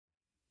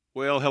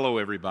Well, hello,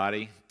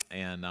 everybody,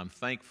 and I'm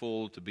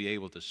thankful to be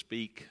able to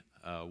speak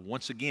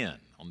once again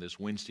on this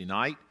Wednesday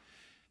night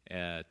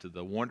to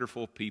the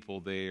wonderful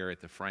people there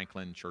at the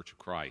Franklin Church of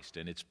Christ.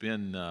 And it's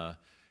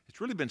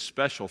really been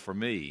special for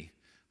me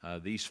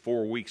these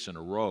 4 weeks in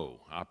a row.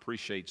 I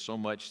appreciate so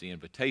much the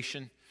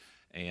invitation,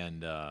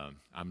 and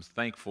I'm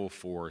thankful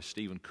for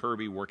Stephen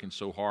Kirby working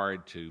so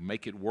hard to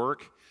make it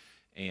work.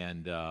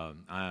 And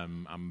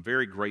I'm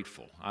very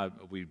grateful.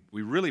 We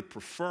really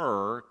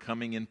prefer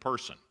coming in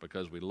person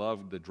because we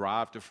love the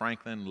drive to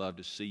Franklin, love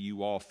to see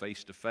you all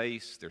face to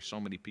face. There's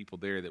so many people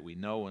there that we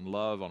know and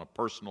love on a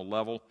personal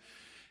level,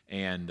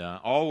 and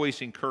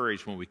always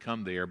encouraged when we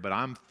come there. But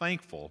I'm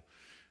thankful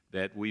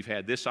that we've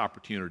had this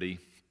opportunity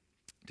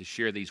to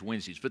share these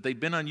Wednesdays. But they've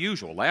been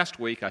unusual.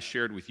 Last week I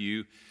shared with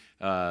you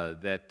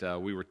that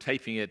we were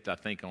taping it, I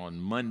think,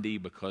 on Monday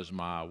because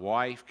my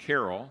wife,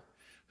 Carol,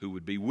 who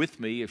would be with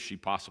me if she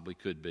possibly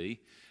could be,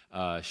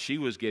 she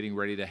was getting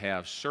ready to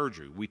have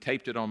surgery. We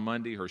taped it on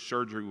Monday. Her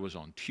surgery was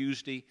on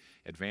Tuesday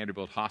at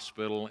Vanderbilt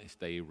Hospital.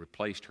 They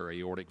replaced her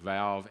aortic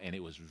valve, and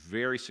it was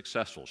very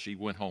successful. She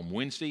went home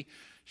Wednesday.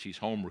 She's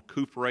home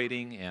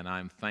recuperating, and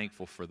I'm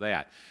thankful for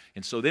that.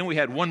 And so then we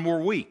had one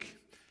more week,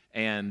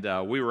 and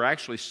we were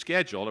actually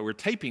scheduled. We're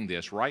taping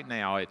this right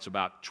now. It's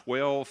about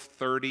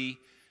 12:30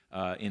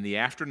 in the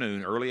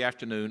afternoon, early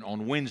afternoon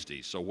on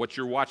Wednesday. So what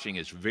you're watching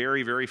is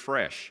very, very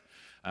fresh.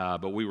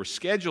 But we were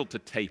scheduled to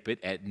tape it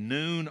at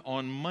noon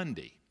on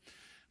Monday.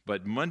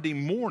 But Monday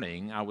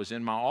morning, I was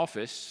in my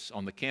office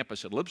on the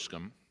campus at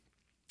Lipscomb,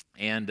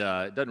 and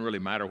it doesn't really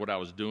matter what I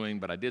was doing,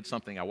 but I did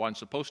something I wasn't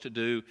supposed to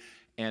do,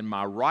 and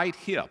my right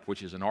hip,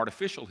 which is an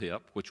artificial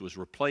hip, which was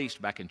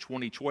replaced back in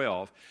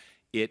 2012,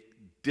 it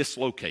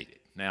dislocated.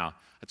 Now,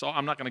 that's all.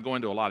 I'm not going to go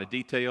into a lot of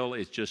detail.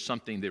 It's just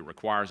something that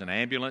requires an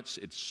ambulance.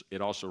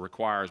 It also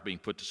requires being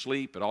put to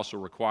sleep. It also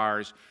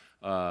requires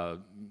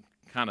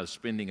kind of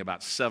spending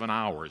about 7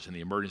 hours in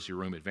the emergency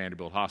room at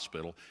Vanderbilt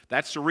Hospital.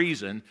 That's the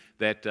reason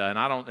that,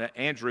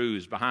 Andrew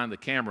is behind the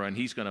camera, and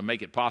he's going to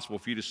make it possible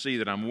for you to see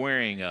that I'm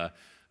wearing a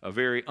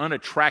very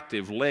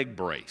unattractive leg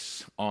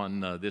brace on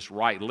this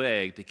right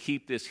leg to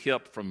keep this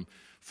hip from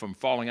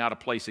falling out of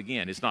place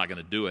again. It's not going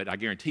to do it. I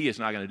guarantee it's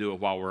not going to do it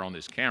while we're on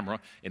this camera,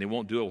 and it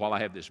won't do it while I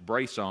have this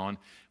brace on.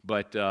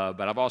 But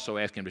I've also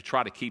asked him to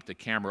try to keep the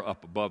camera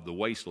up above the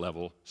waist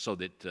level so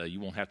that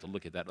you won't have to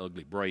look at that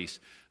ugly brace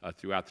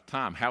throughout the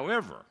time.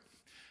 However,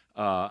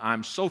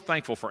 I'm so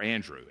thankful for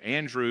Andrew.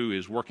 Andrew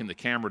is working the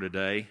camera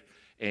today,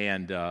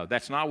 and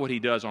that's not what he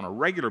does on a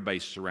regular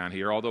basis around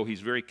here, although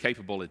he's very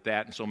capable at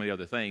that and so many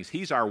other things.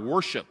 He's our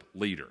worship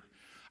leader,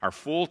 our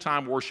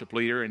full-time worship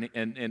leader,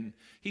 and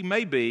he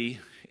may be,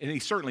 and he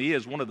certainly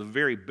is, one of the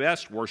very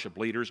best worship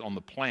leaders on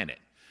the planet.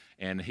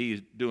 And he's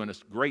doing a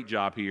great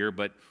job here.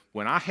 But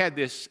when I had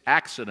this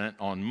accident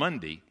on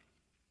Monday,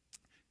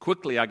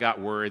 quickly I got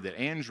word that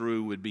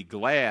Andrew would be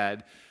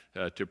glad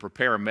to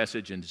prepare a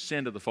message and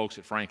send to the folks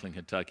at Franklin,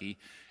 Kentucky,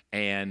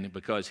 and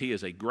because he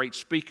is a great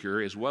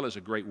speaker as well as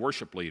a great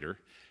worship leader.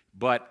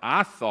 But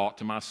I thought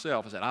to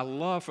myself, I said, I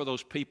love for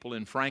those people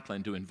in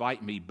Franklin to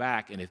invite me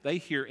back, and if they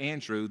hear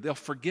Andrew, they'll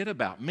forget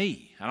about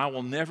me, and I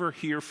will never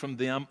hear from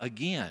them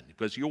again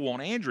because you'll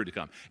want Andrew to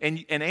come.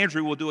 And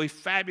Andrew will do a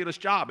fabulous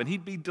job, and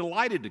he'd be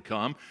delighted to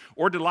come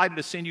or delighted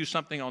to send you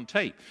something on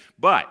tape.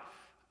 But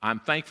I'm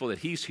thankful that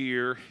he's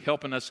here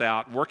helping us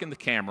out, working the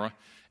camera,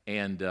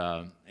 and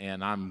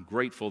I'm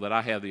grateful that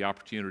I have the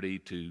opportunity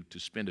to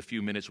spend a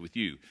few minutes with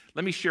you.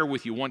 Let me share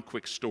with you one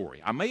quick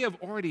story. I may have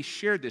already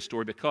shared this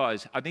story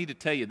because I need to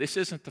tell you this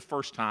isn't the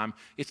first time.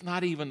 It's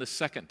not even the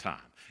second time.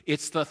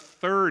 It's the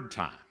third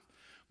time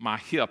my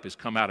hip has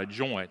come out of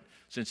joint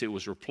since it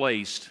was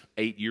replaced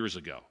 8 years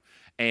ago.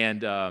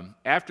 And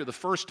after the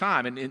first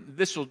time,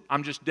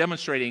 I'm just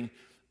demonstrating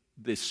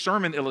the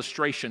sermon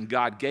illustration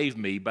God gave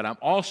me, but I'm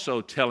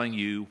also telling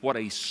you what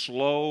a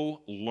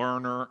slow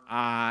learner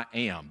I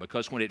am.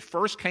 Because when it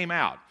first came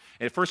out,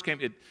 it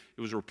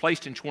was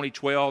replaced in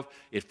 2012,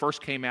 it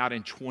first came out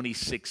in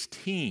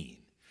 2016.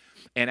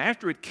 And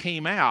after it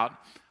came out,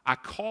 I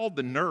called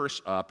the nurse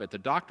up at the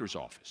doctor's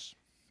office.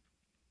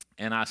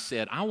 And I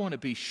said, I want to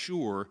be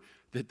sure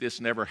that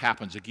this never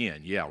happens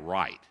again. Yeah,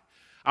 right.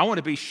 I want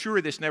to be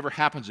sure this never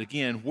happens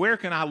again. Where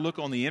can I look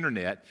on the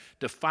internet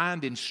to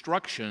find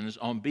instructions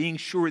on being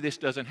sure this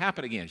doesn't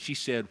happen again? She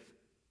said,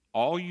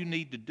 all you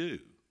need to do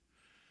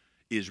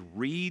is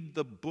read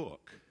the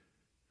book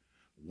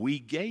we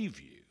gave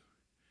you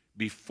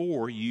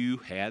before you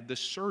had the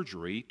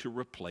surgery to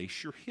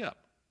replace your hip.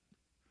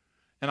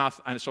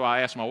 And so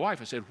I asked my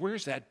wife, I said,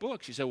 where's that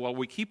book? She said, well,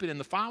 we keep it in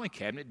the filing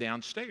cabinet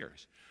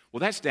downstairs. Well,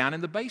 that's down in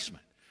the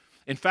basement.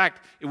 In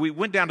fact,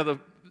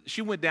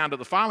 she went down to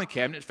the filing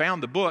cabinet,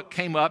 found the book,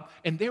 came up,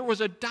 and there was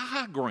a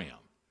diagram.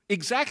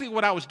 Exactly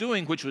what I was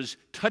doing, which was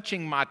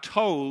touching my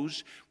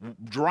toes,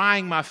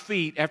 drying my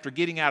feet after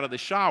getting out of the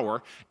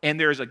shower, and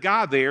there's a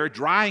guy there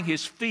drying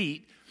his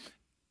feet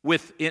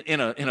in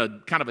a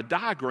kind of a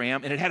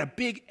diagram, and it had a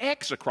big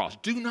X across.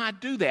 Do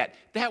not do that.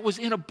 That was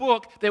in a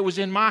book that was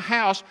in my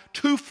house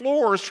 2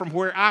 floors from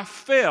where I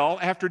fell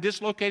after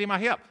dislocating my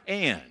hip.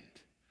 And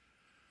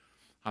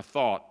I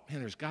thought, man,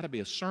 there's got to be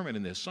a sermon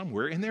in this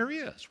somewhere, and there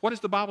is. What does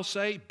the Bible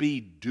say?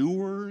 Be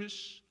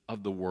doers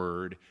of the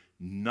word,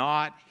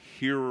 not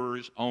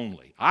hearers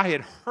only. I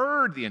had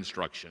heard the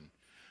instruction,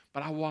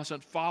 but I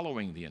wasn't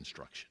following the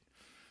instruction.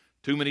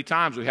 Too many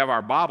times we have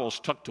our Bibles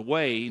tucked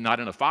away, not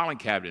in a filing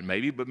cabinet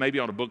maybe, but maybe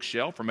on a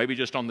bookshelf or maybe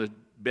just on the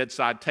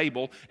bedside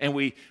table, and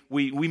we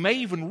may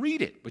even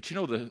read it. But you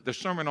know, the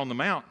Sermon on the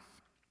Mount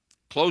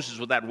closes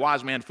with that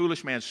wise man,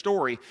 foolish man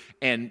story,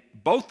 and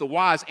both the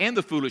wise and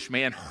the foolish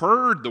man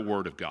heard the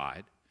word of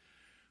God,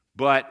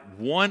 but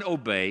one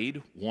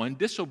obeyed, one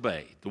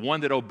disobeyed. The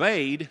one that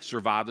obeyed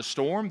survived the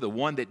storm. The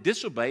one that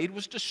disobeyed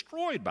was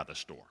destroyed by the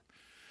storm.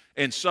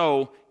 And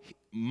so,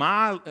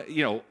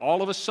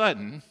 all of a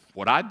sudden,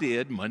 what I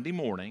did Monday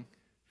morning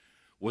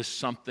was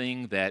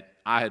something that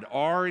I had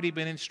already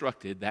been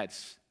instructed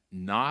that's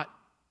not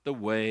the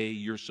way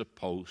you're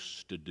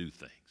supposed to do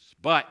things.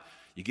 But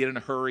you get in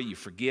a hurry, you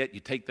forget, you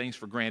take things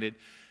for granted,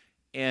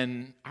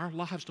 and our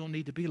lives don't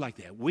need to be like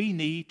that. We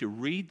need to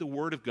read the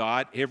Word of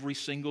God every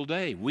single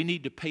day. We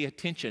need to pay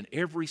attention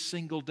every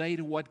single day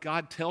to what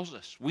God tells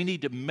us. We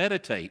need to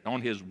meditate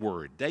on His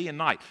Word day and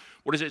night.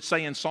 What does it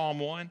say in Psalm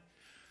 1?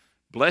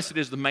 Blessed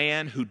is the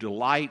man who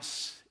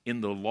delights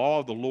in the law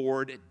of the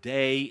Lord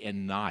day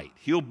and night.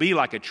 He'll be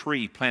like a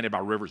tree planted by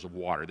rivers of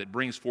water that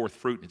brings forth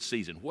fruit in its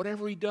season.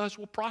 Whatever he does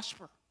will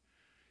prosper.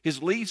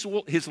 His leaves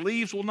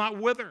will not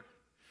wither.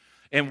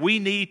 And we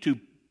need to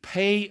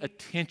pay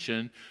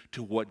attention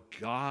to what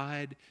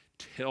God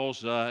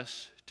tells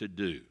us to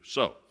do.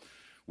 So,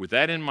 with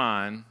that in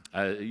mind,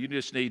 you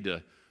just need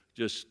to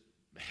just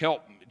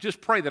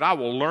pray that I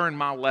will learn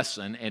my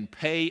lesson and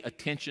pay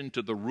attention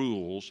to the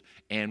rules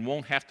and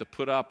won't have to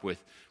put up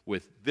with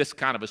this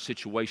kind of a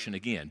situation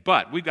again.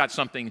 But we've got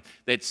something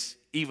that's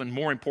even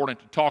more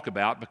important to talk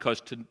about,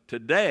 because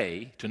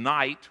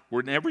tonight,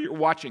 whenever you're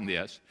watching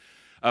this,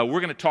 we're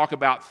going to talk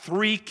about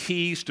 3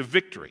 keys to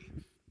victory.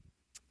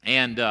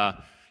 And,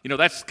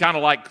 that's kind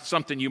of like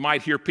something you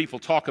might hear people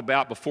talk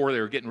about before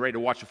they're getting ready to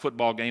watch a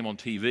football game on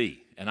TV.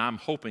 And I'm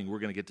hoping we're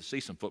going to get to see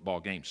some football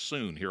games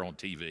soon here on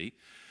TV.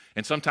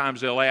 And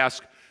sometimes they'll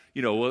ask,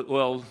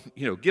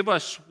 give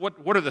us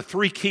what are the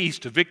 3 keys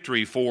to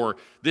victory for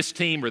this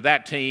team or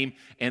that team,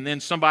 and then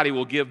somebody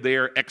will give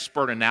their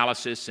expert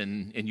analysis,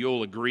 and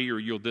you'll agree or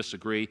you'll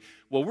disagree.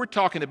 Well, we're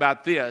talking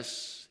about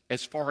this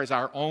as far as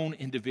our own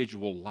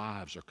individual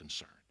lives are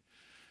concerned.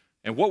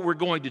 And what we're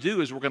going to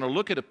do is we're going to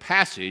look at a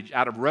passage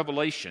out of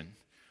Revelation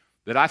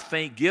that I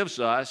think gives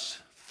us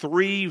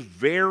 3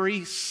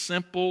 very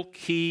simple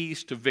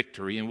keys to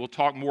victory, and we'll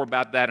talk more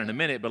about that in a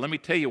minute, but let me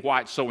tell you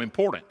why it's so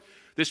important.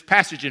 This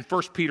passage in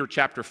 1 Peter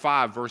chapter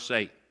 5, verse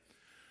 8,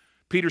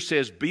 Peter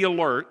says, be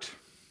alert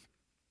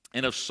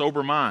and of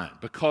sober mind,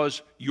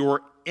 because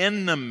your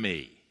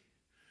enemy,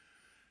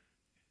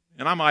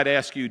 and I might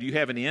ask you, do you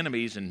have any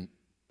enemies? And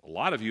a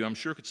lot of you, I'm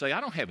sure, could say,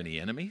 I don't have any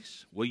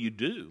enemies. Well, you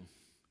do.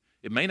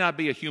 It may not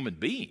be a human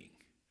being,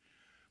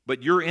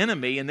 but your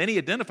enemy, and then he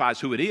identifies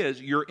who it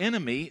is, your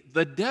enemy,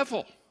 the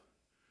devil,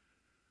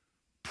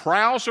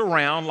 prowls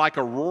around like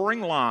a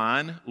roaring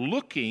lion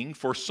looking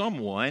for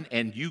someone,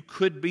 and you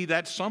could be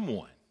that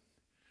someone,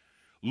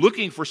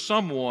 looking for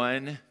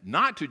someone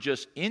not to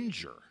just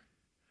injure,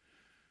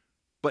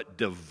 but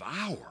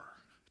devour,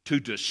 to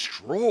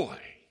destroy,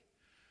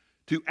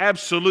 to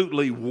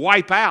absolutely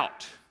wipe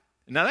out.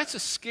 Now that's a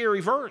scary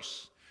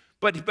verse,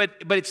 but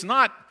it's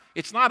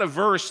not a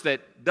verse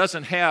that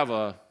doesn't have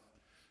a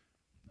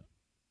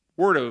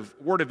word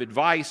of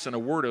advice and a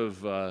word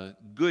of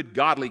good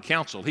godly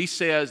counsel. He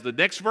says, the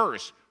next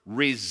verse,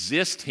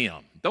 resist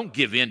him. Don't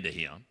give in to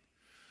him.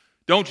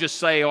 Don't just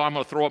say, I'm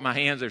going to throw up my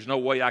hands, there's no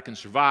way I can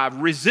survive.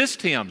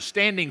 Resist him,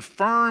 standing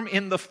firm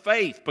in the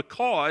faith,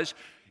 because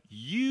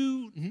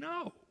you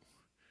know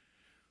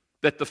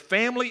that the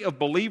family of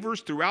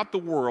believers throughout the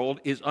world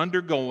is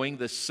undergoing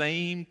the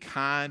same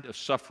kind of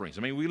sufferings.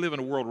 I mean, we live in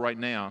a world right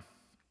now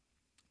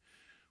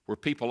where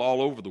people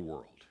all over the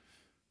world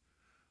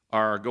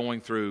are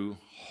going through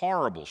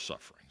horrible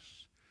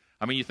sufferings.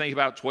 I mean, you think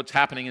about what's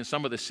happening in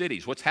some of the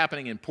cities, what's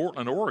happening in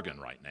Portland, Oregon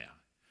right now,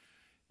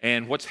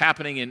 and what's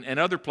happening in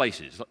other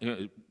places.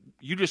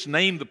 You just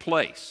name the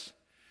place.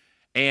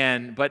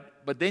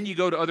 But then you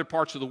go to other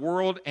parts of the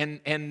world,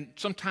 and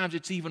sometimes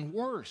it's even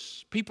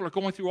worse. People are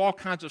going through all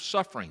kinds of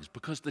sufferings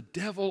because the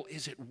devil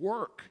is at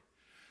work.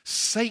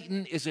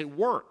 Satan is at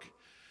work.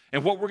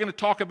 And what we're going to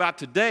talk about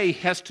today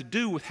has to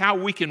do with how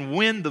we can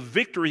win the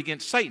victory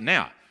against Satan.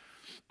 Now,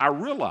 I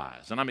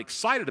realize, and I'm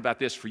excited about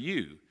this for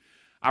you,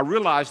 I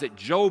realize that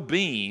Joe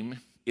Beam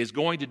is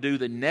going to do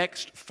the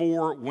next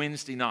 4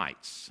 Wednesday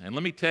nights. And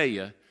let me tell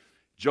you,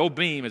 Joe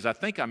Beam, as I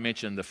think I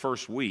mentioned the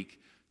first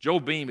week, Joe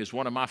Beam is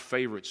one of my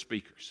favorite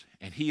speakers,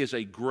 and he is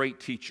a great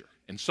teacher.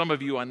 And some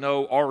of you I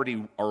know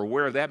already are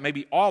aware of that.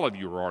 Maybe all of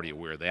you are already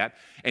aware of that.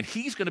 And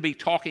he's going to be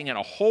talking in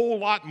a whole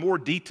lot more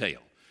detail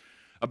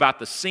about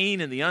the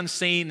seen and the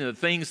unseen and the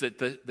things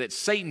that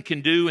Satan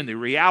can do and the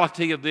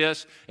reality of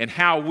this and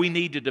how we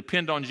need to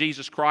depend on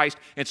Jesus Christ.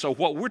 And so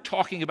what we're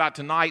talking about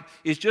tonight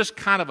is just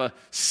kind of a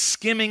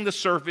skimming the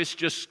surface,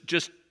 just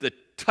the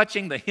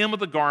touching the hem of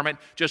the garment,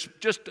 just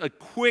a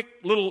quick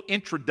little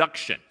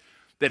introduction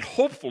that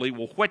hopefully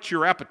will whet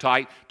your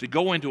appetite to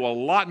go into a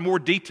lot more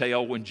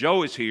detail when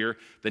Joe is here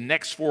the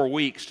next 4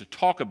 weeks to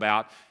talk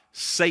about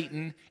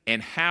Satan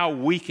and how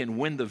we can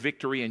win the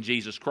victory in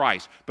Jesus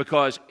Christ.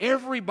 Because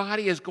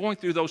everybody is going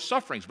through those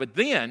sufferings. But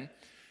then,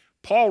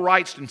 Paul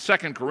writes in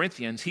 2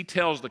 Corinthians, he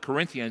tells the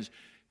Corinthians,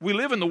 we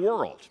live in the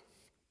world.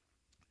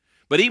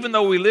 But even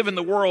though we live in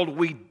the world,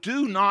 we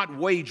do not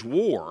wage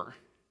war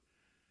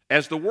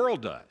as the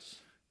world does.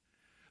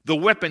 The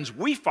weapons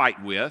we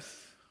fight with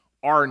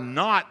are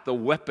not the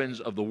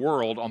weapons of the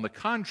world. On the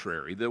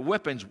contrary, the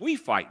weapons we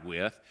fight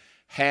with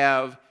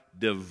have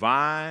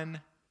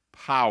divine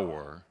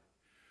power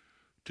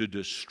to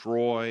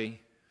destroy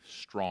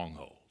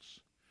strongholds.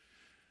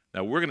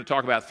 Now, we're going to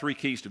talk about 3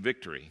 keys to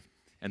victory,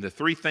 and the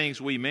 3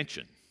 things we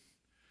mentioned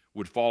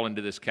would fall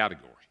into this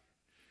category.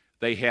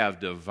 They have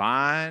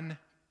divine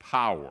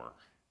power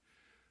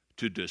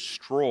to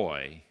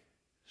destroy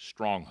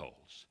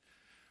strongholds.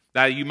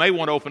 Now, you may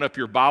want to open up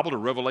your Bible to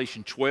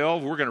Revelation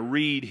 12. We're going to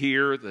read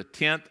here the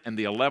 10th and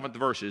the 11th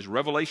verses.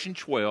 Revelation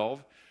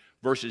 12,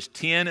 verses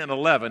 10 and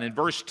 11. And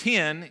verse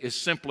 10 is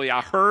simply, I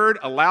heard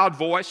a loud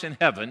voice in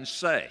heaven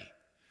say,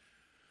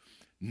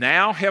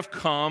 now have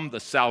come the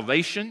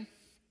salvation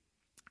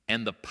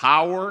and the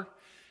power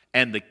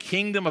and the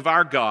kingdom of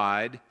our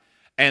God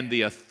and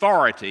the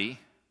authority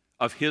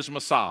of his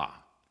Messiah.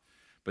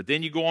 But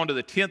then you go on to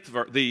the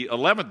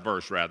 11th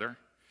verse, rather.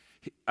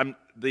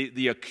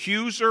 The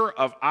accuser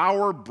of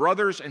our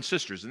brothers and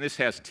sisters, and this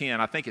has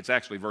 10, I think it's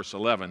actually verse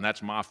 11.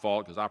 That's my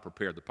fault because I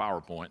prepared the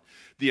PowerPoint.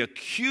 The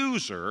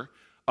accuser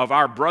of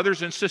our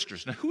brothers and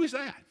sisters. Now, who is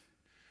that?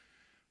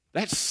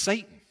 That's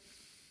Satan.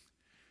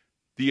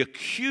 The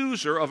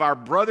accuser of our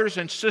brothers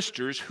and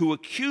sisters who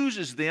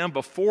accuses them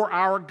before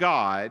our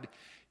God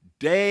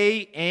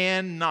day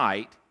and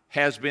night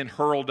has been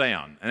hurled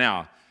down.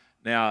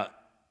 Now,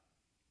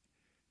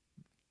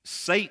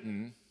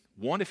 Satan,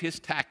 one of his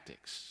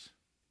tactics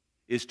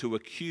is to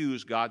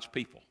accuse God's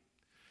people.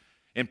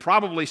 And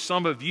probably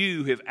some of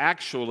you have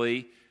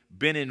actually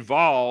been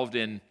involved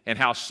in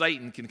how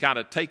Satan can kind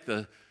of take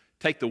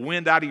the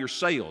wind out of your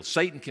sails.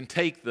 Satan can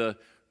take the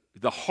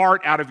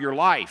heart out of your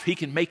life. He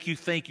can make you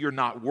think you're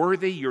not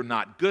worthy, you're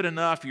not good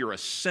enough, you're a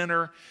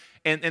sinner.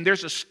 And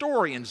there's a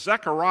story in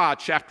Zechariah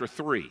chapter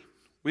 3.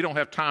 We don't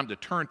have time to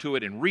turn to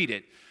it and read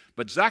it,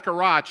 but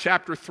Zechariah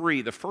chapter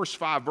 3, the first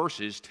 5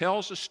 verses,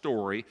 tells a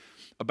story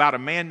about a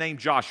man named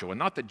Joshua.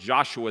 Not the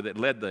Joshua that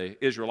led the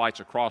Israelites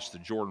across the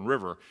Jordan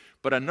River,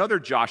 but another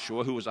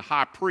Joshua who was a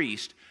high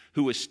priest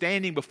who was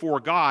standing before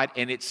God,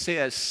 and it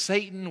says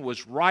Satan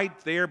was right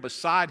there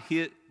beside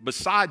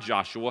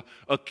Joshua,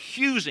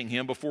 accusing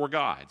him before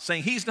God,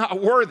 saying he's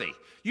not worthy.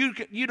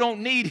 You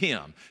don't need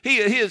him. He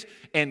is.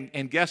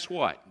 And guess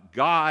what?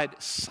 God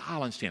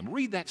silenced him.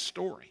 Read that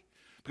story.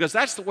 Because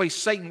that's the way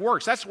Satan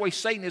works. That's the way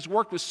Satan has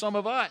worked with some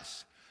of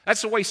us.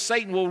 That's the way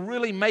Satan will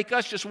really make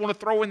us just want to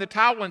throw in the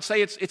towel and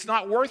say it's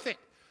not worth it.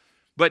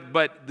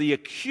 But the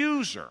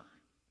accuser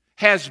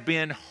has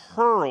been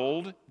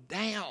hurled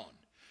down.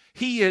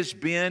 He has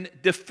been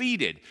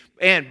defeated.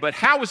 But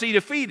how was he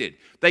defeated?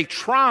 They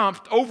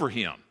triumphed over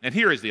him. And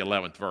here is the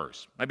 11th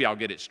verse. Maybe I'll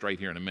get it straight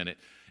here in a minute.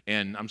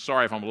 And I'm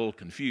sorry if I'm a little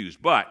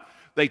confused. But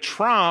they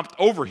triumphed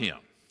over him.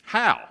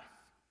 How?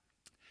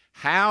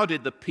 How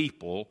did the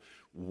people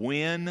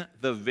win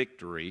the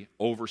victory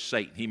over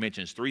Satan? He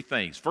mentions 3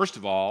 things. First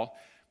of all,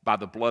 by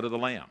the blood of the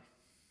Lamb.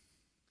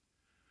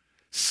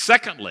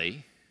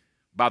 Secondly,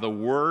 by the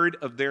word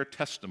of their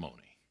testimony.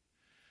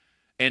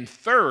 And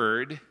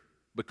third,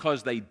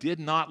 because they did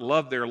not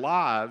love their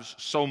lives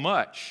so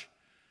much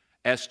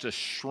as to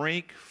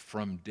shrink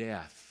from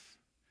death.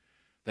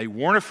 They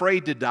weren't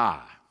afraid to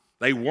die.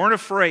 They weren't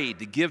afraid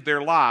to give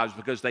their lives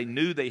because they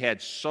knew they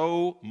had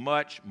so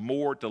much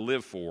more to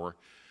live for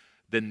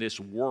than this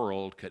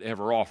world could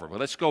ever offer.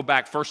 But let's go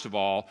back. First of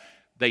all,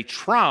 they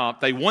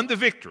triumphed, they won the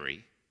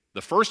victory,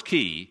 the first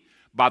key,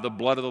 by the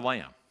blood of the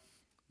Lamb.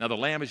 Now, the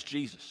Lamb is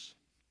Jesus.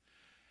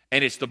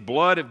 And it's the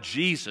blood of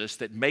Jesus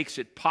that makes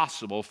it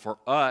possible for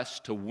us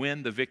to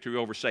win the victory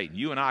over Satan.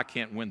 You and I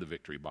can't win the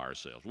victory by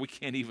ourselves. We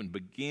can't even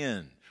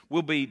begin.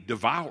 We'll be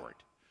devoured.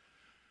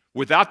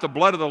 Without the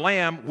blood of the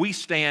Lamb, we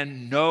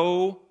stand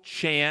no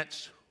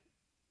chance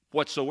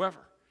whatsoever.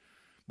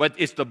 But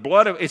it's the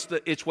blood of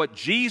it's what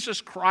Jesus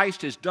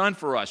Christ has done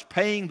for us,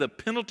 paying the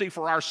penalty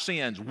for our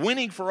sins,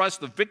 winning for us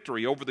the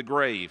victory over the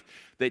grave,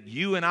 that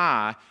you and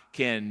I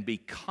can be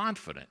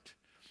confident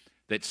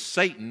that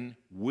Satan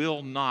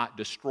will not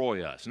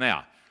destroy us.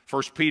 Now,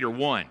 1 Peter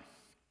 1,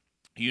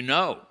 you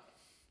know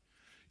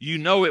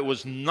it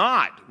was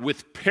not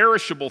with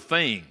perishable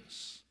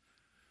things,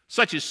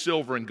 such as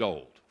silver and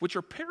gold, which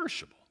are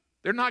perishable.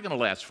 They're not going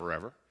to last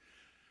forever.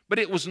 But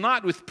it was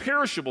not with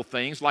perishable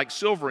things like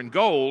silver and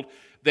gold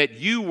that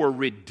you were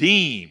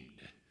redeemed.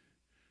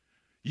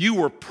 You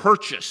were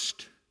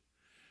purchased.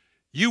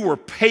 You were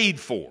paid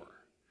for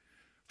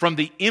from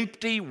the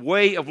empty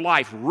way of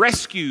life,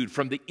 rescued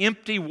from the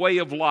empty way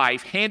of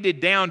life handed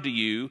down to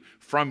you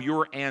from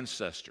your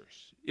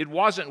ancestors. It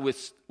wasn't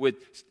with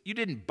you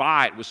didn't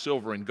buy it with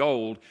silver and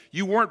gold.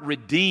 You weren't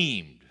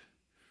redeemed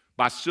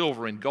by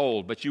silver and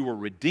gold, but you were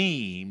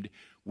redeemed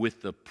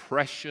with the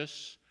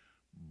precious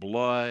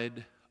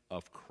blood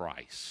of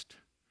Christ,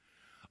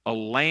 a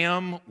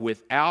lamb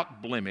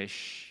without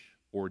blemish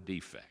or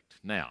defect.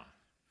 Now,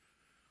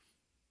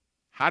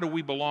 how do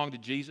we belong to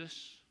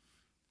Jesus?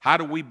 How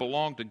do we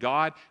belong to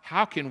God?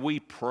 How can we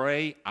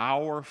pray,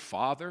 Our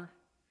Father?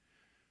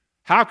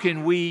 How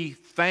can we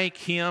thank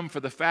Him for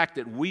the fact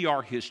that we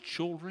are His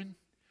children?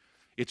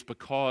 It's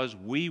because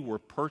we were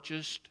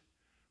purchased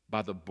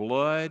by the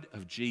blood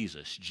of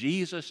Jesus.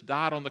 Jesus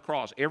died on the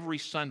cross. Every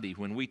Sunday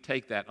when we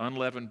take that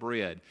unleavened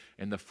bread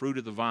and the fruit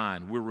of the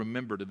vine, we're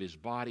remembered of His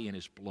body and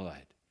His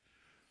blood.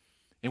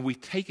 And we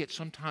take it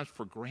sometimes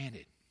for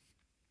granted.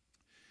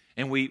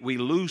 And we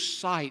lose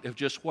sight of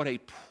just what a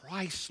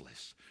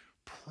priceless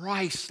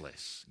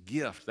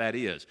gift that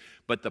is.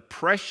 But the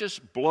precious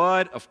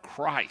blood of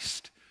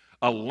Christ,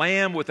 a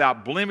lamb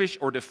without blemish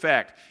or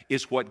defect,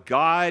 is what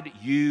God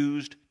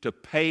used to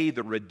pay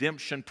the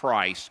redemption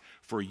price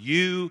for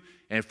you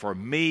and for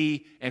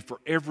me and for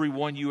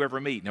everyone you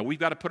ever meet. Now, we've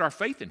got to put our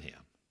faith in Him.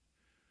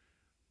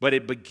 But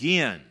it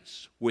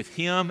begins with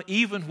Him.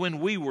 Even when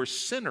we were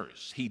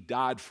sinners, He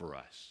died for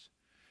us.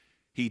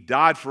 He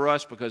died for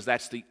us because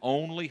that's the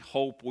only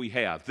hope we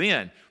have.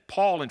 Then,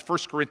 Paul in 1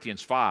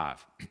 Corinthians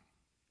 5,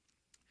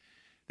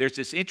 there's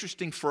this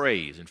interesting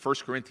phrase in 1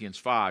 Corinthians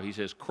 5. He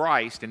says,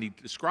 Christ, and he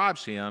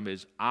describes Him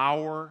as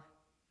our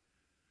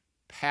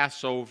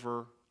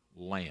Passover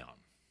lamb.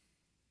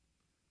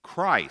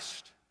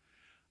 Christ,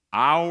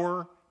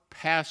 our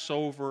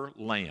Passover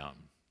lamb,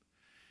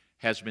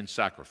 has been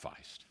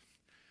sacrificed.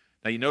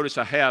 Now you notice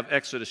I have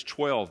Exodus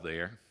 12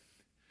 there,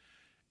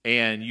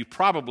 and you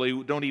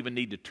probably don't even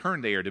need to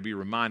turn there to be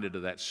reminded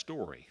of that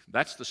story.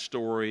 That's the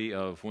story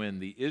of when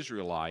the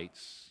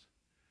Israelites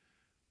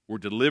were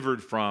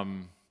delivered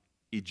from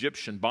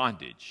Egyptian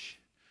bondage,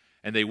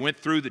 and they went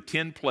through the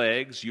 10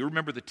 plagues. You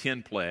remember the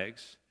 10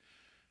 plagues.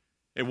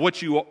 And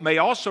what you may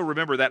also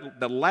remember, that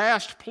the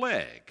last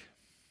plague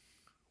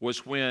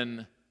was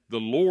when the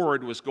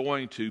Lord was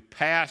going to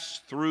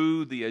pass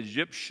through the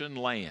Egyptian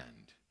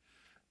land,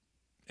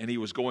 and He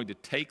was going to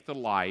take the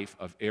life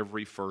of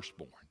every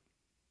firstborn.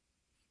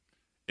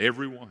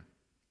 Everyone.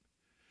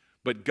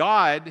 But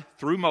God,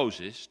 through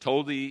Moses,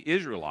 told the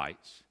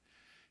Israelites,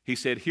 He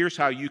said, here's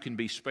how you can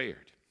be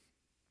spared.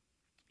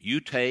 You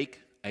take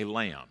a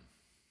lamb,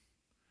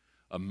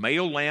 a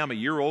male lamb, a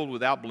year old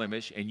without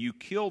blemish, and you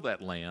kill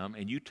that lamb,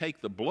 and you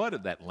take the blood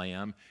of that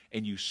lamb,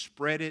 and you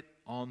spread it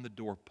on the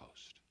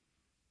doorpost.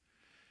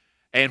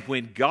 And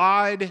when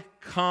God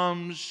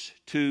comes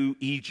to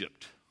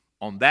Egypt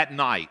on that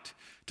night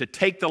to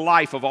take the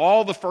life of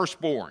all the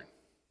firstborn,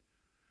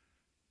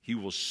 He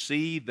will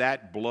see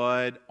that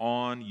blood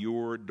on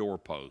your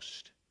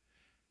doorpost,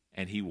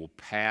 and He will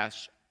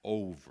pass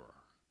over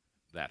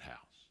that house.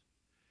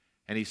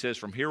 And He says,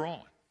 from here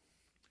on,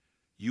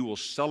 you will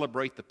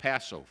celebrate the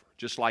Passover,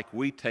 just like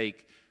we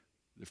take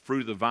the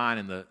fruit of the vine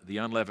and the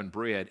unleavened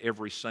bread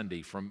every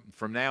Sunday. From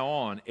now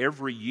on,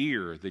 every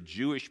year, the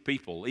Jewish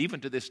people,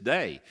 even to this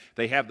day,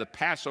 they have the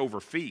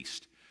Passover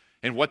feast.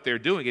 And what they're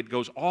doing, it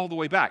goes all the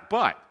way back.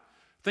 But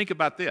think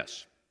about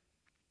this.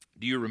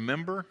 Do you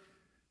remember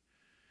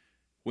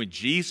when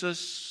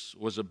Jesus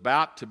was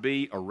about to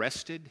be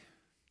arrested?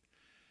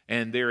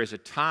 And there is a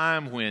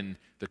time when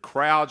the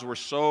crowds were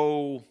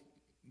so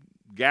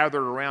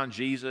gathered around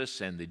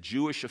Jesus, and the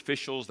Jewish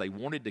officials, they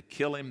wanted to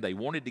kill Him. They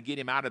wanted to get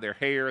Him out of their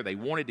hair. They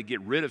wanted to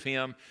get rid of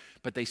Him.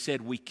 But they said,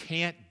 we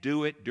can't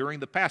do it during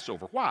the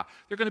Passover. Why?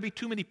 There are going to be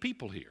too many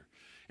people here,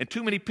 and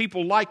too many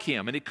people like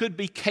Him, and it could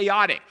be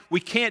chaotic. We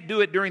can't do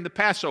it during the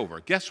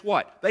Passover. Guess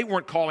what? They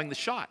weren't calling the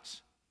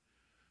shots.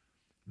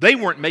 They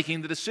weren't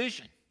making the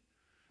decision.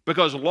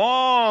 Because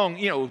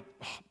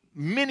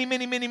many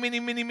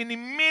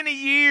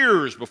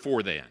years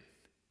before then,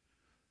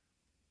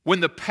 when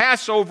the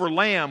Passover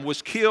lamb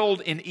was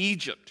killed in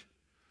Egypt,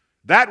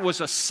 that was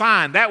a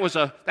sign, that was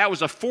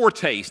a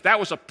foretaste,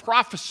 that was a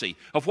prophecy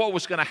of what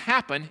was going to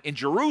happen in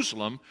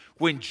Jerusalem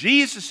when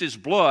Jesus'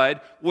 blood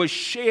was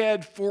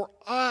shed for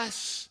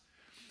us.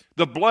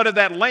 The blood of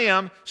that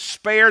lamb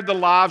spared the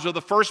lives of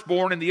the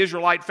firstborn in the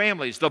Israelite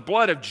families. The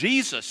blood of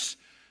Jesus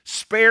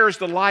spares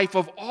the life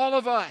of all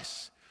of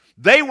us.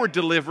 They were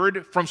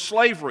delivered from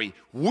slavery.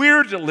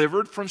 We're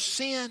delivered from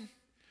sin.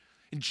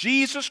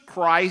 Jesus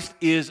Christ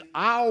is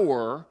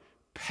our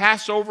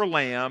Passover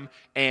lamb,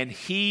 and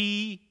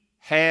He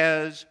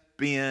has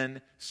been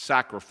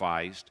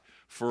sacrificed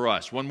for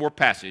us. One more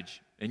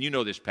passage, and you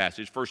know this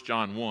passage, 1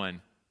 John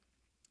 1.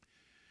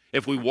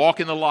 If we walk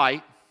in the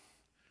light,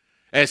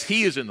 as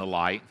He is in the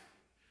light,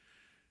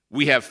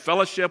 we have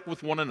fellowship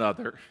with one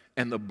another,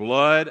 and the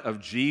blood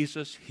of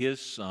Jesus,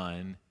 His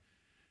Son,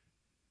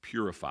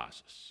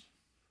 purifies us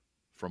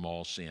from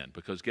all sin.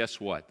 Because guess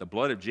what? The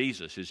blood of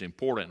Jesus is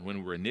important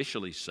when we're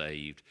initially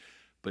saved,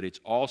 but it's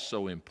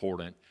also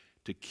important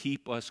to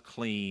keep us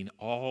clean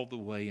all the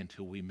way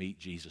until we meet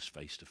Jesus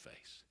face to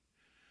face.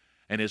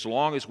 And as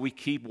long as we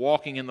keep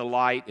walking in the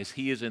light as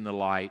He is in the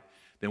light,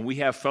 then we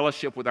have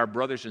fellowship with our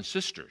brothers and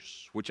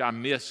sisters, which I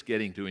miss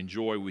getting to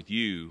enjoy with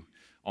you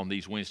on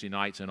these Wednesday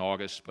nights in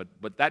August,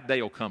 but that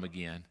day will come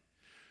again.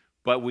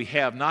 But we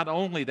have not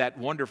only that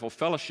wonderful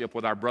fellowship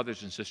with our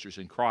brothers and sisters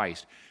in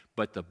Christ,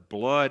 but the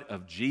blood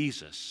of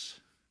Jesus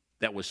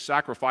that was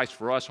sacrificed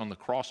for us on the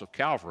cross of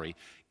Calvary,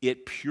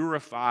 it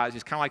purifies.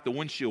 It's kind of like the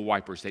windshield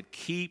wipers that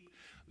keep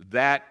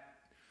that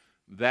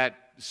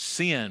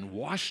sin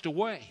washed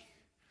away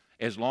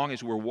as long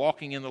as we're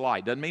walking in the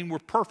light. Doesn't mean we're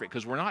perfect,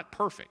 because we're not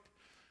perfect,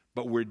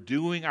 but we're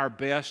doing our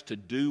best to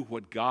do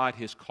what God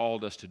has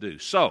called us to do.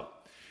 So,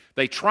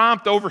 they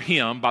triumphed over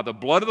him by the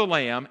blood of the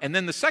Lamb, and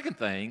then the second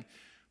thing,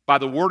 by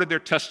the word of their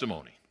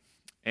testimony.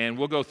 And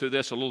we'll go through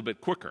this a little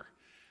bit quicker.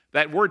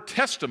 That word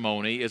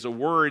testimony is a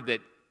word that,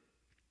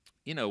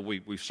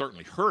 we've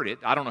certainly heard it.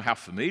 I don't know how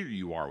familiar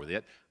you are with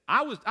it.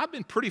 I've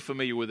been pretty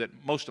familiar with it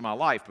most of my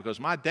life,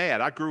 because my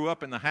dad, I grew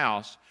up in the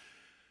house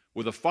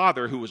with a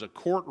father who was a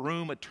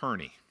courtroom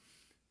attorney.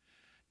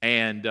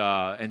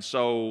 And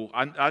so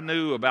I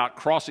knew about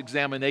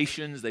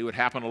cross-examinations. They would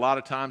happen a lot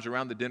of times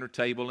around the dinner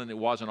table, and it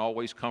wasn't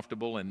always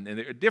comfortable, and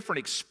there are different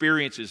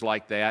experiences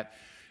like that.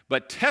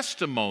 But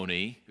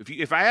testimony,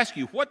 if I ask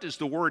you, what does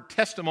the word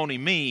testimony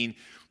mean?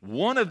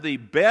 One of the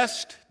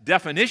best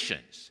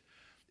definitions,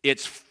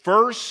 it's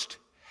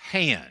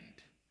first-hand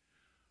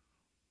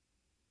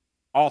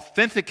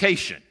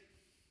authentication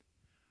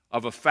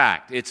of a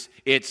fact.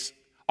 It's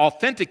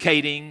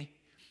authenticating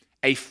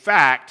a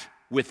fact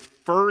with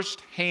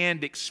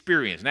first-hand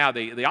experience. Now,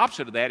 the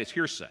opposite of that is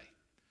hearsay.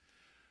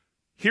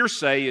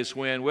 Hearsay is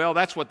when, well,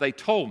 that's what they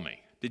told me.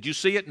 Did you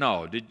see it?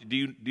 No.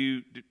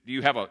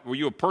 Were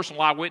you a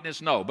personal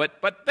eyewitness? No.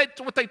 But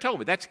that's what they told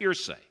me. That's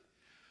hearsay.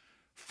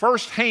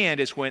 First-hand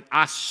is when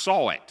I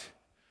saw it.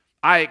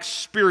 I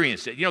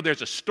experienced it.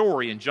 There's a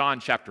story in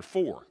John chapter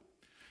 4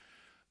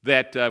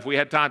 that if we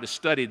had time to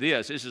study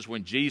this is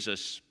when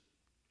Jesus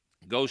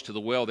goes to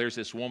the well. There's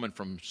this woman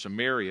from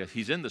Samaria.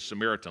 He's in the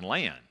Samaritan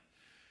land.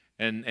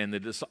 And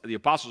the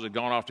apostles had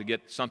gone off to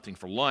get something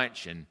for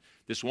lunch, and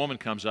this woman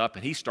comes up,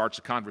 and he starts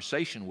a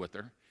conversation with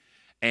her.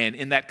 And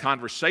in that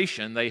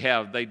conversation,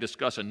 they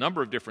discuss a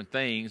number of different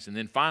things, and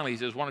then finally he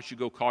says, "Why don't you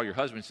go call your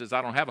husband?" He says,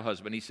 "I don't have a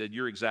husband." He said,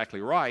 "You're exactly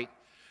right,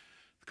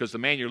 because the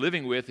man you're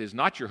living with is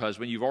not your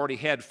husband. You've already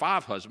had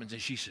 5 husbands."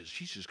 And she says,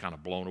 she's just kind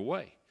of blown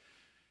away.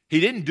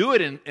 He didn't do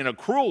it in a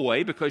cruel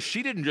way, because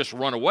she didn't just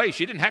run away.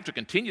 She didn't have to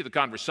continue the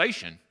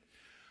conversation.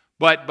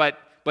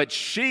 But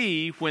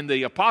she, when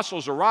the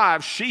apostles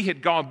arrived, she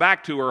had gone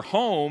back to her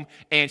home,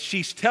 and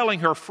she's telling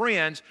her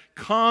friends,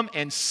 "Come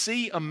and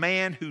see a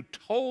man who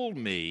told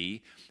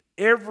me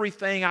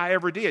everything I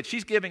ever did."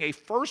 She's giving a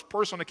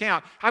first-person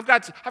account. I've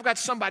got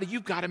somebody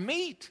you've got to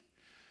meet.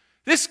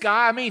 This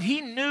guy,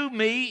 he knew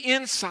me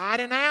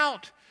inside and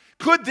out.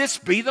 Could this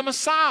be the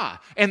Messiah?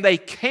 And they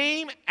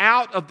came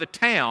out of the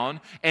town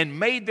and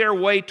made their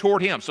way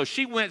toward him. So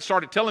she went and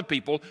started telling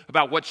people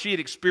about what she had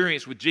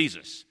experienced with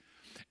Jesus.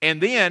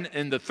 And then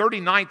in the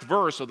 39th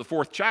verse of the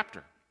 4th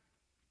chapter,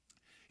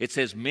 it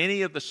says,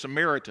 many of the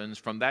Samaritans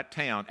from that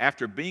town,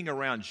 after being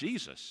around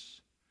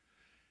Jesus,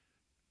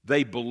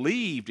 they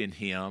believed in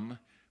him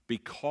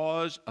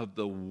because of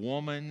the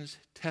woman's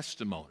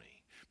testimony.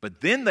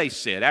 But then they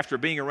said, after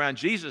being around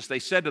Jesus, they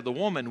said to the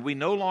woman, "We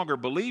no longer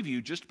believe you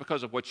just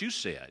because of what you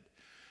said.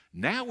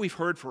 Now we've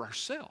heard for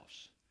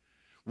ourselves.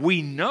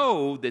 We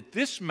know that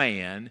this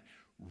man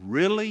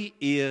really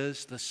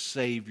is the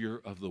Savior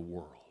of the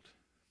world."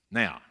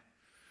 Now,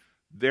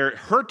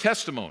 her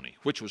testimony,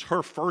 which was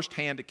her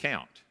first-hand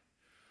account,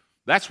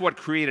 that's what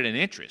created an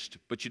interest.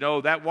 But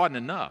that wasn't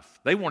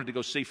enough. They wanted to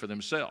go see for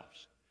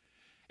themselves.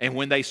 And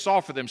when they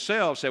saw for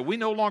themselves, said, "We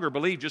no longer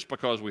believe just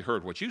because we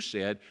heard what you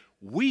said.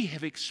 We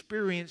have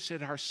experienced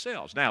it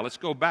ourselves." Now, let's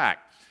go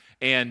back.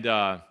 And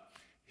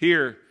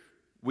here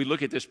we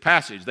look at this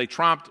passage. They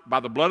triumphed by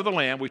the blood of the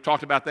Lamb. We've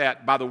talked about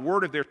that. By the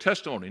word of their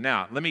testimony.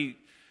 Now, let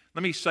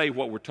me say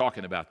what we're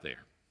talking about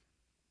there.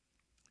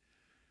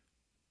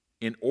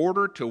 In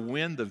order to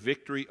win the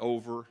victory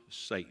over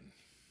Satan,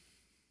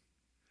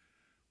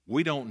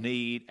 we don't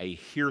need a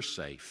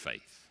hearsay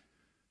faith.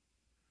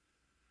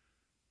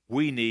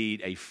 We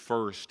need a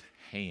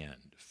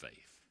first-hand faith.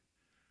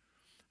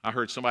 I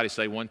heard somebody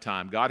say one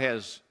time, God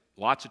has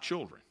lots of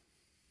children,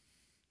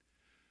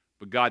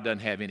 but God doesn't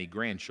have any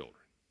grandchildren.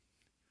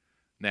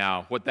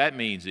 Now, what that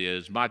means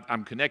is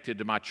I'm connected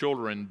to my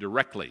children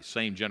directly,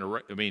 same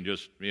generation.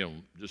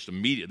 Just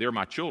immediate. They're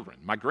my children.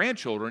 My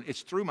grandchildren,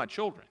 it's through my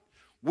children.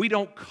 We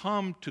don't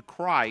come to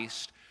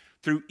Christ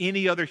through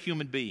any other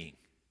human being.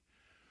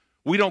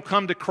 We don't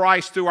come to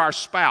Christ through our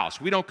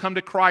spouse. We don't come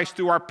to Christ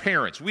through our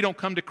parents. We don't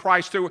come to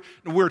Christ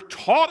we're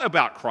taught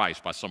about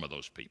Christ by some of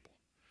those people.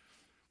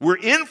 We're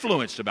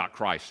influenced about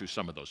Christ through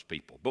some of those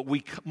people. But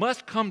we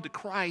must come to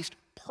Christ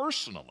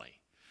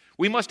personally.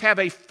 We must have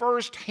a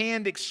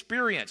first-hand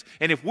experience.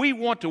 And if we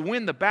want to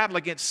win the battle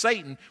against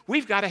Satan,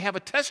 we've got to have a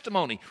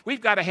testimony. We've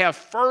got to have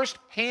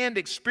first-hand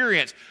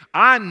experience.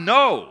 I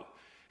know.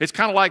 It's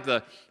kind of like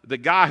the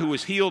guy who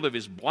was healed of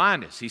his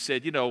blindness. He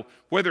said, you know,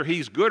 whether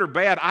he's good or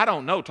bad, I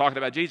don't know, talking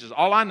about Jesus.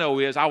 All I know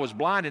is I was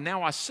blind and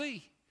now I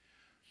see.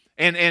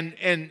 And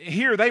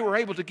here they were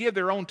able to give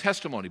their own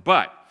testimony.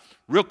 But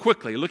real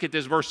quickly, look at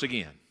this verse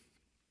again.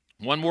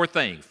 One more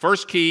thing.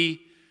 First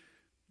key,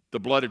 the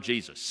blood of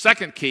Jesus.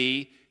 Second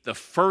key, the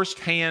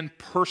first-hand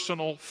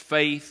personal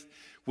faith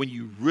when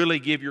you really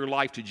give your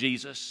life to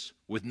Jesus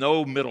with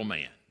no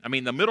middleman. I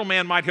mean, the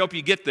middleman might help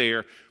you get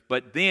there,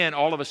 but then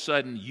all of a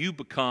sudden you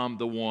become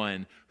the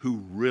one who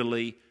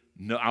really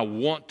know. I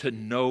want to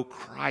know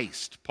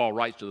Christ, Paul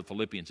writes to the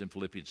Philippians in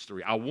Philippians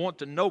 3. I want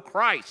to know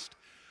Christ.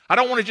 I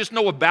don't want to just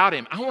know about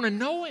him. I want to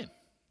know him.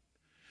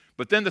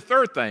 But then the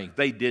third thing,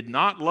 they did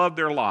not love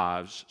their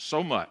lives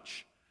so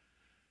much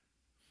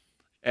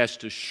as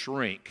to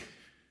shrink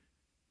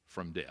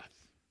from death.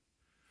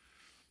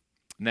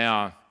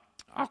 Now,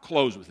 I'll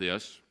close with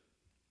this.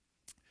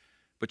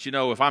 But you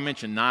know, if I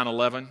mention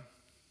 9/11,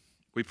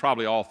 we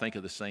probably all think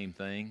of the same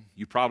thing.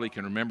 You probably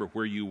can remember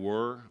where you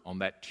were on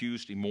that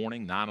Tuesday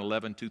morning,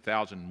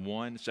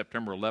 9/11/2001,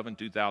 September 11,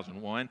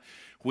 2001,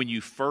 when you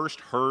first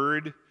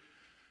heard,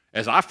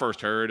 as I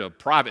first heard, a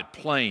private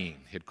plane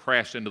had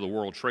crashed into the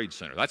World Trade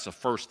Center. That's the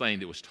first thing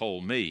that was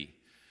told me.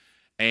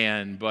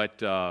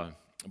 But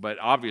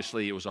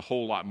obviously it was a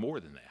whole lot more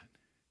than that.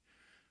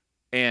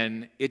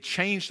 And it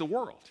changed the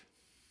world.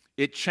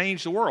 It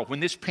changed the world. When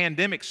this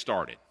pandemic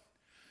started,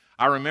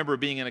 I remember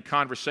being in a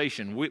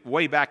conversation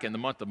way back in the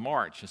month of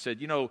March and said,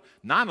 you know,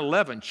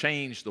 9/11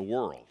 changed the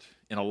world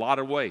in a lot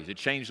of ways. It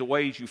changed the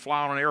ways you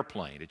fly on an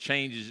airplane. It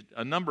changes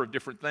a number of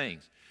different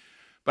things.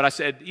 But I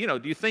said, you know,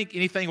 do you think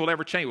anything will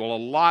ever change? Well, a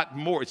lot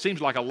more. It seems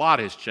like a lot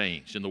has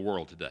changed in the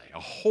world today. A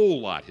whole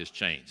lot has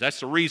changed. That's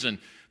the reason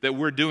that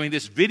we're doing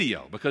this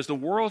video, because the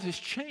world has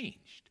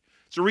changed.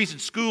 It's the reason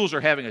schools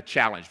are having a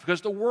challenge,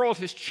 because the world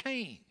has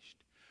changed.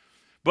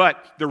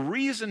 But the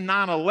reason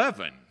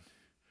 9/11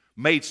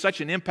 made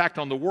such an impact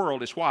on the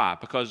world is why?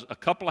 Because a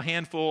couple of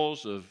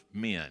handfuls of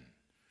men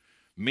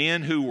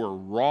who were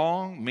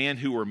wrong, men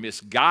who were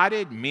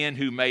misguided, men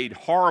who made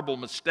horrible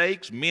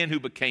mistakes, men who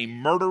became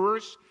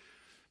murderers.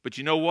 But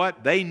you know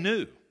what? They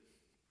knew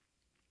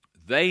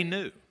they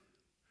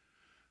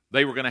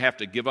were going to have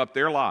to give up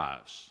their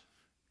lives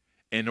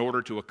in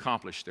order to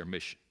accomplish their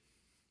mission.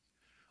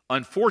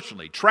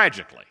 Unfortunately,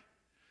 tragically,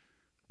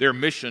 their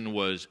mission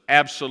was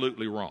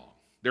absolutely wrong.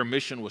 Their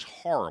mission was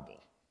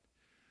horrible.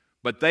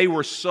 But they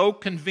were so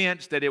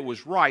convinced that it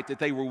was right that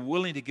they were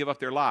willing to give up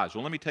their lives.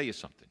 Well, let me tell you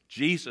something.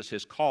 Jesus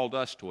has called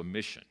us to a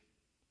mission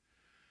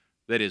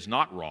that is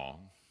not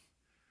wrong,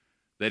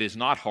 that is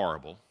not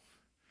horrible,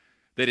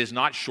 that is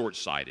not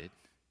short-sighted.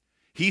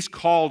 He's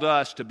called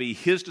us to be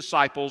His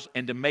disciples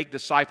and to make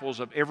disciples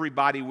of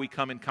everybody we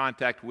come in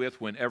contact with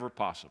whenever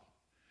possible.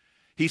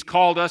 He's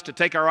called us to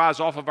take our eyes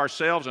off of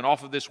ourselves and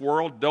off of this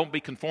world. Don't be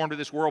conformed to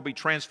this world. Be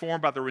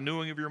transformed by the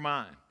renewing of your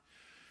mind.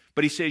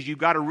 But He says you've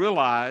got to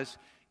realize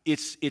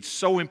it's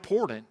so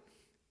important.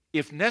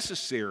 If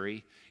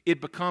necessary, it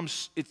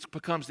becomes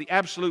the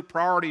absolute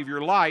priority of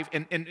your life.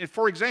 And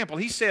for example,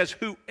 He says,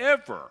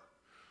 whoever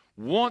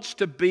wants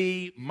to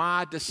be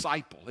my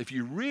disciple, if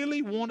you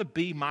really want to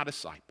be my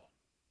disciple,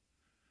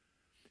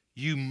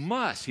 you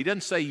must. He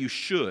doesn't say you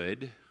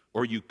should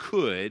or you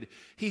could.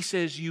 He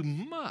says you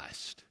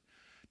must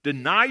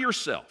deny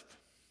yourself.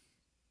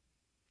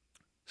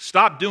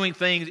 Stop doing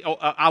things. Oh,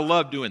 I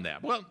love doing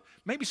that. Well,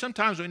 maybe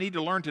sometimes we need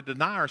to learn to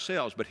deny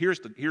ourselves, but here's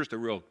the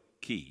real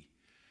key.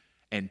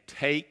 And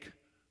take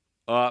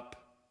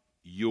up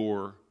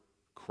your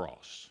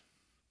cross.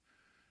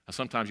 Now,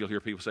 sometimes you'll hear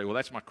people say, well,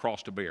 that's my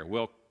cross to bear.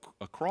 Well,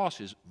 a cross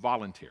is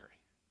voluntary.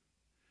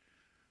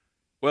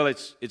 Well,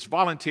 it's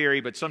voluntary,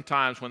 but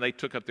sometimes when they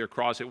took up their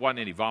cross, it wasn't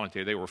any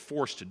voluntary. They were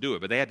forced to do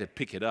it, but they had to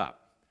pick it up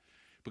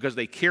because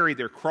they carried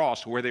their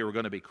cross to where they were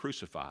going to be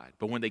crucified.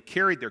 But when they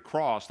carried their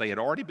cross, they had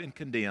already been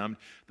condemned,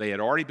 they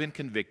had already been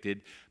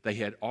convicted, they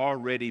had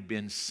already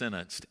been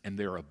sentenced, and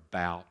they're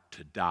about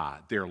to die.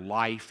 Their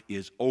life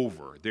is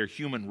over. Their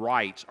human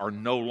rights are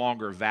no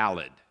longer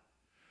valid.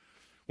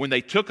 When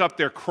they took up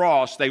their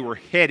cross, they were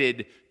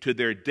headed to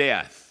their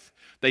death.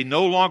 They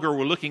no longer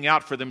were looking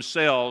out for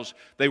themselves.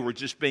 They were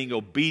just being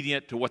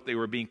obedient to what they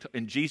were being told.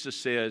 And Jesus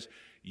says,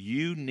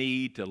 you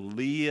need to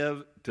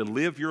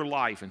live your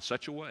life in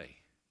such a way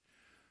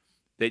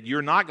that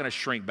you're not going to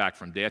shrink back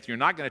from death. You're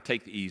not going to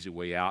take the easy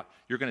way out.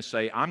 You're going to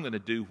say, I'm going to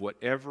do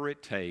whatever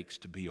it takes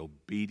to be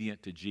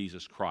obedient to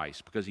Jesus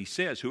Christ. Because He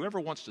says, whoever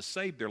wants to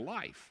save their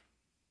life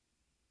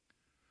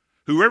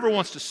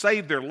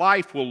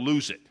will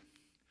lose it.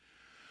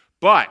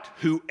 But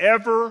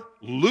whoever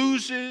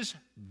loses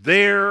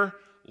their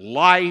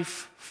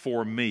life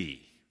for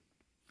me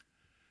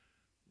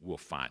will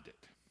find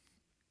it.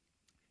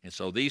 And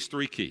so these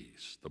three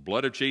keys, the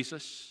blood of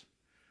Jesus,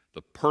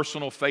 the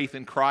personal faith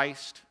in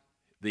Christ,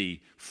 the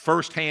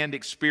firsthand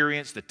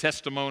experience, the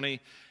testimony,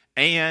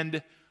 and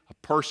a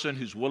person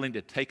who's willing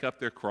to take up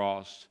their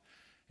cross,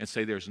 and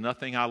say, there's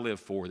nothing I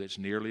live for that's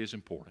nearly as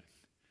important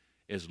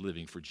as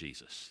living for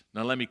Jesus.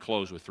 Now let me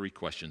close with 3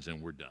 questions and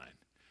we're done.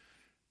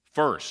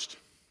 First,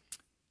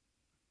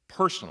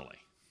 personally,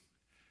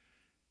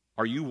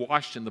 are you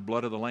washed in the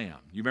blood of the Lamb?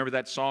 You remember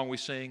that song we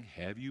sing?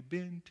 Have you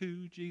been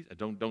to Jesus?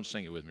 Don't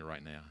sing it with me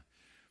right now.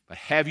 But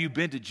have you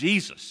been to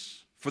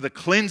Jesus for the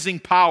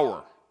cleansing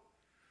power?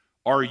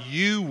 Are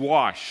you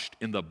washed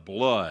in the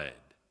blood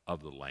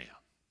of the Lamb?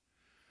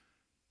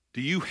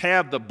 Do you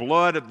have the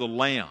blood of the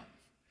Lamb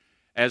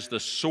as the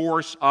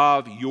source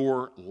of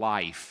your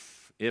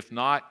life? If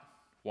not,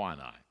 why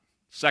not?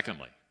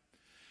 Secondly,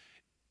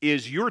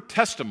 is your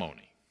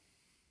testimony,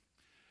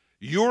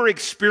 your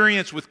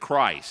experience with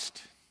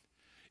Christ,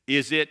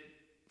 is it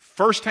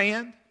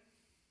firsthand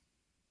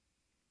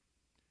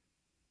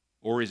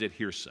or is it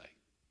hearsay?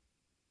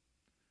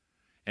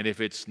 And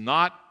if it's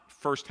not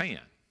firsthand,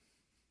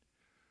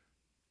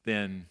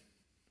 then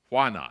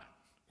why not?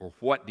 Or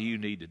what do you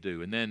need to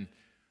do? And then,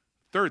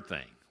 third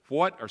thing,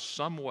 what are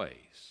some ways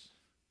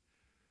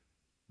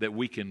that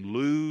we can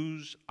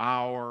lose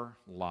our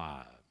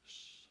lives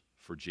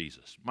for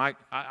Jesus? Mike,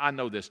 I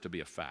know this to be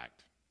a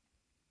fact.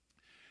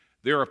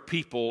 There are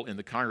people in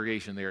the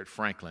congregation there at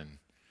Franklin,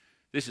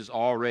 this is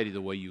already the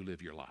way you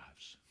live your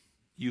lives.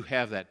 You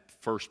have that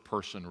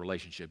first-person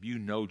relationship. You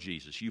know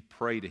Jesus. You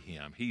pray to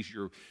Him. He's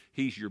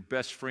your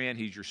best friend.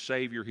 He's your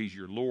Savior. He's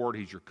your Lord.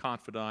 He's your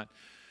confidant.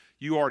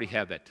 You already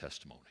have that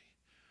testimony.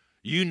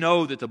 You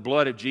know that the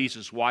blood of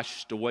Jesus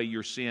washed away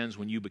your sins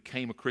when you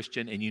became a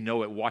Christian, and you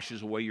know it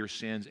washes away your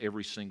sins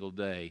every single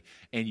day.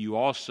 And you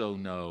also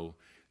know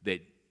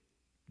that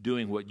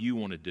doing what you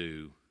want to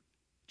do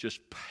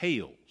just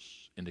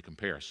pales into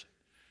comparison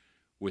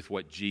with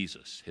what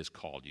Jesus has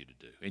called you to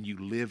do. And you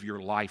live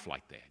your life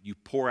like that. You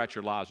pour out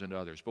your lives into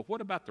others. But what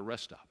about the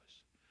rest of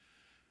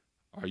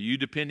us? Are you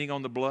depending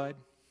on the blood?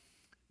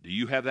 Do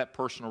you have that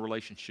personal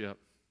relationship?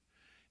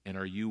 And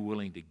are you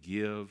willing to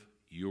give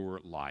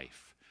your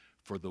life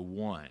for the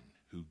one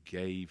who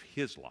gave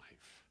his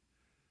life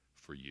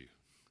for you?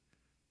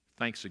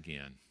 Thanks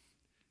again.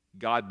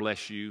 God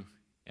bless you,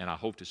 and I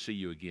hope to see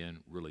you again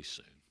really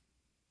soon.